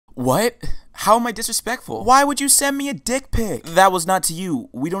What? How am I disrespectful? Why would you send me a dick pic? That was not to you.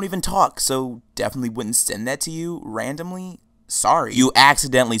 We don't even talk, so definitely wouldn't send that to you randomly. Sorry. You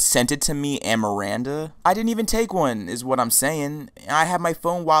accidentally sent it to me and Miranda? I didn't even take one, is what I'm saying. I had my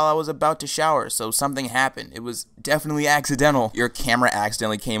phone while I was about to shower, so something happened. It was definitely accidental. Your camera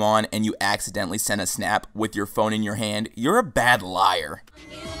accidentally came on and you accidentally sent a snap with your phone in your hand. You're a bad liar.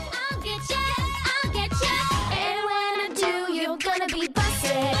 I'll get ya, I'll get ya. And when I do, you're gonna be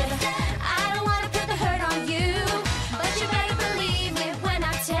busted. I don't wanna put the hurt on you, but you better believe me when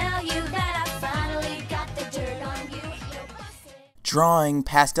I tell you that I finally got the dirt on you. Drawing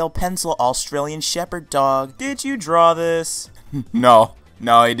pastel pencil Australian Shepherd dog. Did you draw this? No,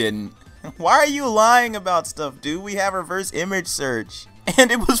 I didn't. Why are you lying about stuff, dude? We have reverse image search.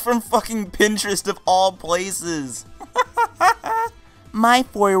 And it was from fucking Pinterest of all places. My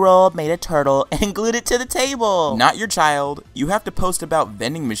 4-year-old made a turtle and glued it to the table. Not your child. You have to post about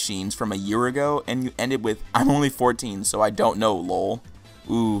vending machines from a year ago and you ended with, I'm only 14, so I don't know, lol.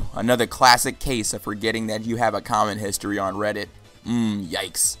 Ooh, another classic case of forgetting that you have a comment history on Reddit.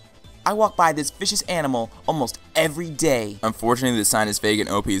 Yikes. I walk by this vicious animal almost every day. Unfortunately, the sign is fake and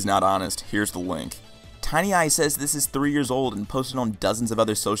OP is not honest. Here's the link. Tiny Eye says this is 3 years old and posted on dozens of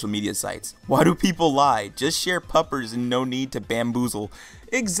other social media sites. Why do people lie? Just share puppers and no need to bamboozle.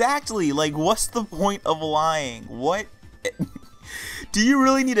 Exactly, like what's the point of lying? What? Do you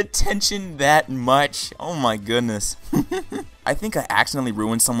really need attention that much? Oh my goodness. I think I accidentally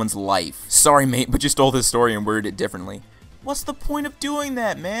ruined someone's life. Sorry mate, but you stole this story and worded it differently. What's the point of doing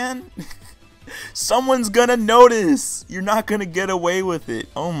that, man? Someone's gonna notice. You're not gonna get away with it.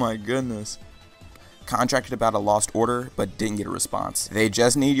 Oh my goodness. Contracted about a lost order, but didn't get a response. They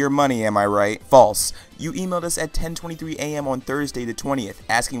just need your money, am I right? False. You emailed us at 10:23 a.m. on Thursday the 20th,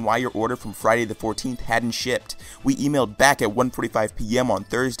 asking why your order from Friday the 14th hadn't shipped. We emailed back at 1:45 p.m. on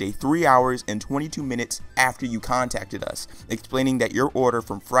Thursday, 3 hours and 22 minutes after you contacted us, explaining that your order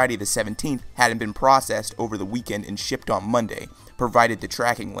from Friday the 17th hadn't been processed over the weekend and shipped on Monday, provided the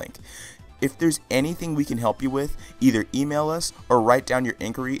tracking link. If there's anything we can help you with, either email us or write down your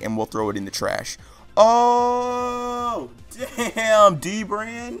inquiry and we'll throw it in the trash. Oh, damn,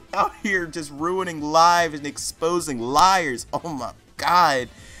 D-Brand out here just ruining lives and exposing liars. Oh my god.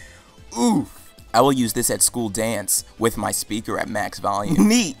 Oof. I will use this at school dance with my speaker at max volume.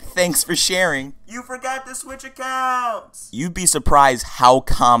 Neat, thanks for sharing. You forgot to switch accounts. You'd be surprised how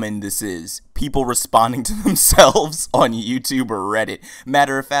common this is. People responding to themselves on YouTube or Reddit.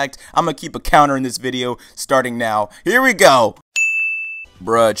 Matter of fact, I'm gonna keep a counter in this video starting now. Here we go.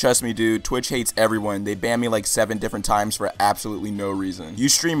 Bruh, trust me dude, Twitch hates everyone. They banned me like 7 different times for absolutely no reason. You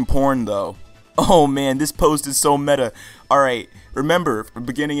stream porn though. Oh man, this post is so meta. Alright, remember, from the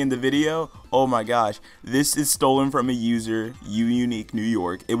beginning in the video, oh my gosh, this is stolen from a user, Unique New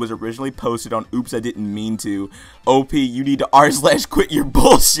York. It was originally posted on Oops I Didn't Mean To. OP, you need to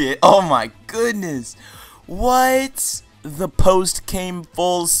r/quityourbullshit. Oh my goodness. What? The post came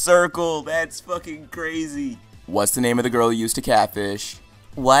full circle. That's fucking crazy. What's the name of the girl you used to catfish?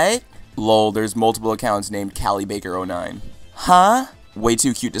 What? Lol, there's multiple accounts named CallieBaker09. Huh? Way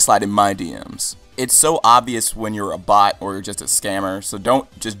too cute to slide in my DMs. It's so obvious when you're a bot or just a scammer, so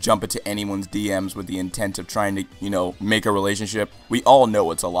don't just jump into anyone's DMs with the intent of trying to, you know, make a relationship. We all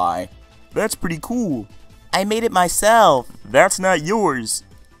know it's a lie. That's pretty cool. I made it myself. That's not yours.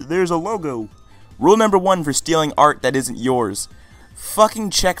 There's a logo. Rule number 1 for stealing art that isn't yours. Fucking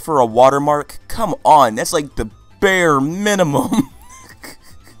check for a watermark? Come on, that's like the bare minimum.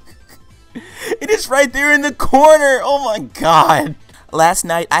 It is right there in the corner. Oh my god. Last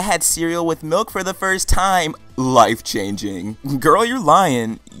night I had cereal with milk for the first time. Life-changing. Girl, you're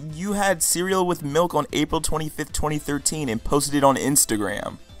lying. You had cereal with milk on April 25th, 2013 and posted it on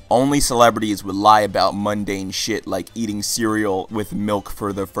Instagram. Only celebrities would lie about mundane shit like eating cereal with milk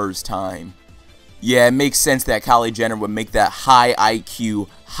for the first time. Yeah, it makes sense that Kylie Jenner would make that high IQ,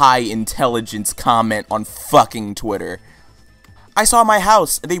 high intelligence comment on fucking Twitter. I saw my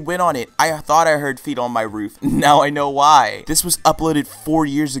house. They went on it. I thought I heard feet on my roof. Now I know why. This was uploaded 4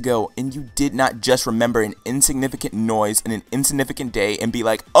 years ago, and you did not just remember an insignificant noise in an insignificant day and be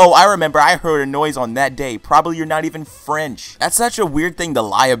like, oh, I remember I heard a noise on that day. Probably you're not even French. That's such a weird thing to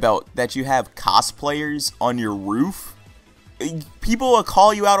lie about, that you have cosplayers on your roof. People will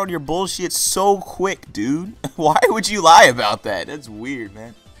call you out on your bullshit so quick, dude. Why would you lie about that? That's weird,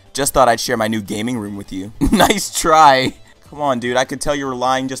 man. Just thought I'd share my new gaming room with you. Nice try. Come on, dude. I could tell you were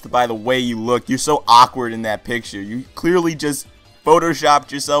lying just by the way you look. You're so awkward in that picture. You clearly just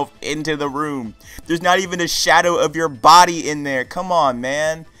photoshopped yourself into the room. There's not even a shadow of your body in there. Come on,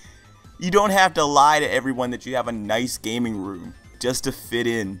 man. You don't have to lie to everyone that you have a nice gaming room. just to fit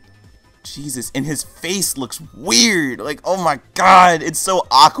in. Jesus, and his face looks weird. Like, oh my god, it's so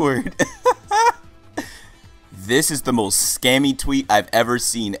awkward. This is the most scammy tweet I've ever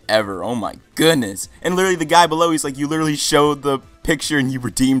seen ever. Oh my goodness. And literally the guy below, he's like, you literally showed the picture and you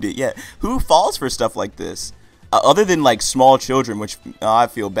redeemed it. Yeah, who falls for stuff like this? Other than like small children, which I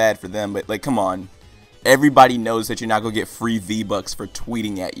feel bad for them, but like, come on. Everybody knows that you're not gonna get free V-Bucks for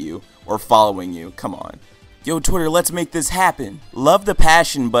tweeting at you or following you. Come on. Yo, Twitter, let's make this happen. Love the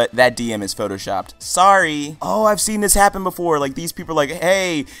passion, but that DM is photoshopped. Sorry. Oh, I've seen this happen before. Like, these people are like,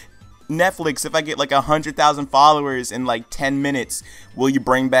 hey, Netflix, if I get like 100,000 followers in like 10 minutes, will you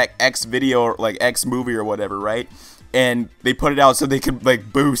bring back X video or like X movie or whatever, right? And they put it out so they could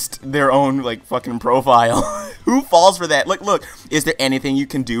like boost their own like fucking profile. Who falls for that? Look, is there anything you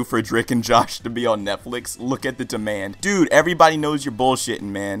can do for Drake and Josh to be on Netflix? Look at the demand. Dude, everybody knows you're bullshitting,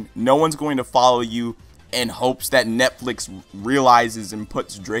 man. No one's going to follow you in hopes that Netflix realizes and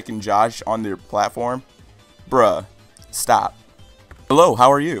puts Drake and Josh on their platform. Bruh, stop. Hello, how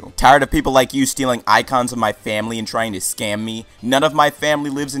are you? Tired of people like you stealing icons of my family and trying to scam me? None of my family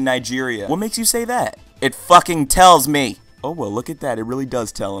lives in Nigeria. What makes you say that? It fucking tells me. Oh, well, look at that. It really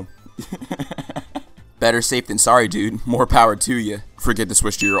does tell him. Better safe than sorry, dude. More power to you. Forget to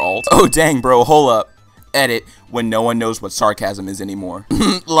switch to your alt. Oh, dang, bro. Hold up. Edit when no one knows what sarcasm is anymore.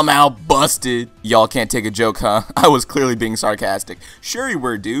 Lamau busted. Y'all can't take a joke, huh? I was clearly being sarcastic. Sure you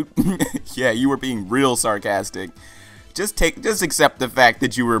were, dude. Yeah, you were being real sarcastic. Just accept the fact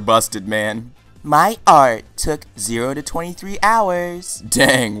that you were busted, man. My art took 0 to 23 hours.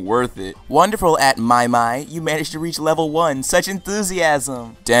 Dang, worth it. Wonderful at my, you managed to reach level 1. Such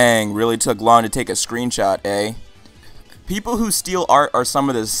enthusiasm. Dang, really took long to take a screenshot, eh? People who steal art are some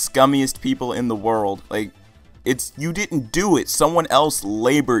of the scummiest people in the world. Like, you didn't do it. Someone else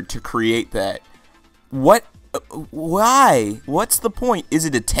labored to create that. What? Why? What's the point? Is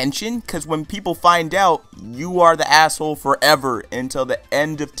it attention? Because when people find out, you are the asshole forever until the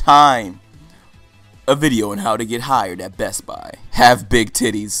end of time. A video on how to get hired at Best Buy. Have big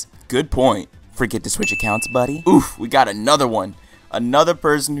titties. Good point. Forget to switch accounts, buddy. Oof, we got another one. Another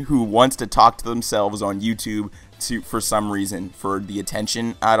person who wants to talk to themselves on YouTube for some reason, for the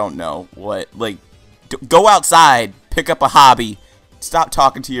attention. I don't know what. Like, go outside, pick up a hobby, stop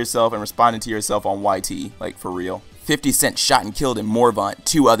talking to yourself and responding to yourself on YT. Like, for real. 50 Cent shot and killed in Morvant,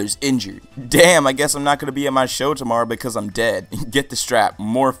 2 others injured. Damn, I guess I'm not gonna be at my show tomorrow because I'm dead. Get the strap,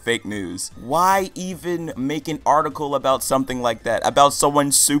 more fake news. Why even make an article about something like that? About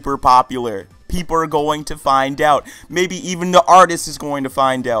someone super popular? People are going to find out. Maybe even the artist is going to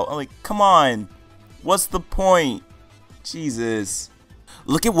find out. Like, come on. What's the point? Jesus.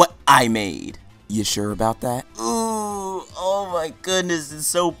 Look at what I made. You sure about that? Ooh, oh my goodness, it's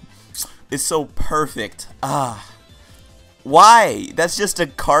so perfect. Why? That's just a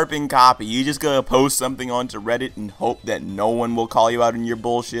carbon copy. You just gotta post something onto Reddit and hope that no one will call you out on your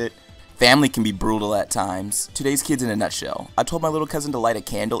bullshit. Family can be brutal at times. Today's kids in a nutshell. I told my little cousin to light a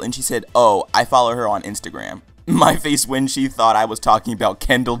candle and she said, oh, I follow her on Instagram. My face when she thought I was talking about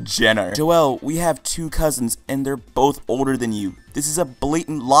Kendall Jenner. Joel, we have 2 cousins and they're both older than you. This is a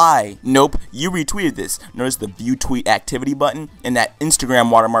blatant lie. Nope, you retweeted this. Notice the view tweet activity button and that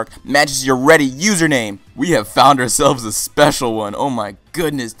Instagram watermark matches your Reddit username. We have found ourselves a special one. Oh my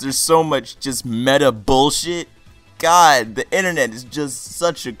goodness, there's so much just meta bullshit. God, the internet is just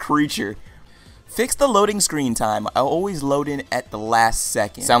such a creature. Fix the loading screen time. I always load in at the last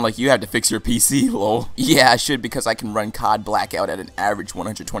second. Sound like you have to fix your PC, lol. Yeah, I should because I can run COD Blackout at an average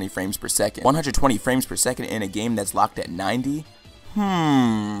 120 frames per second. 120 frames per second in a game that's locked at 90?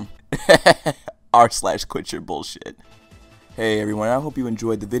 r/quityourbullshit. Hey everyone, I hope you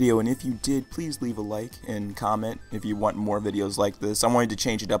enjoyed the video, and if you did, please leave a like and comment if you want more videos like this. I wanted to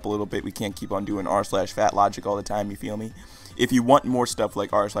change it up a little bit. We can't keep on doing r/fatlogic all the time, you feel me? If you want more stuff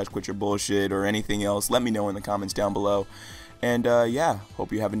like r/quityourbullshit or anything else, let me know in the comments down below. And yeah,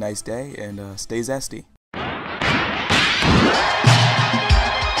 hope you have a nice day and stay zesty.